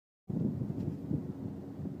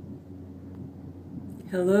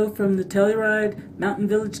Hello from the Telluride Mountain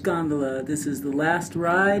Village Gondola. This is the last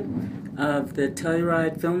ride of the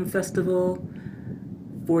Telluride Film Festival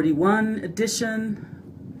 41 edition.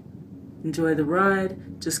 Enjoy the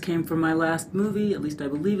ride. Just came from my last movie, at least I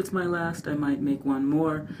believe it's my last. I might make one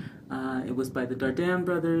more. It was by the Dardenne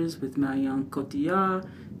brothers with Marion Cotillard,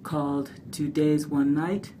 called 2 Days, 1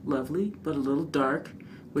 Night. Lovely, but a little dark,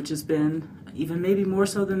 which has been, even maybe more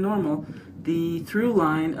so than normal, the through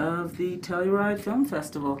line of the Telluride Film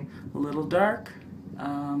Festival. A little dark,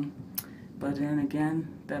 but then again,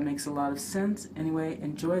 that makes a lot of sense. Anyway,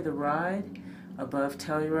 enjoy the ride above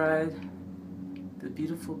Telluride, the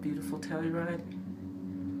beautiful, beautiful Telluride.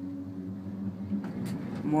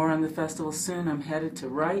 More on the festival soon. I'm headed to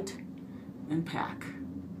write and pack.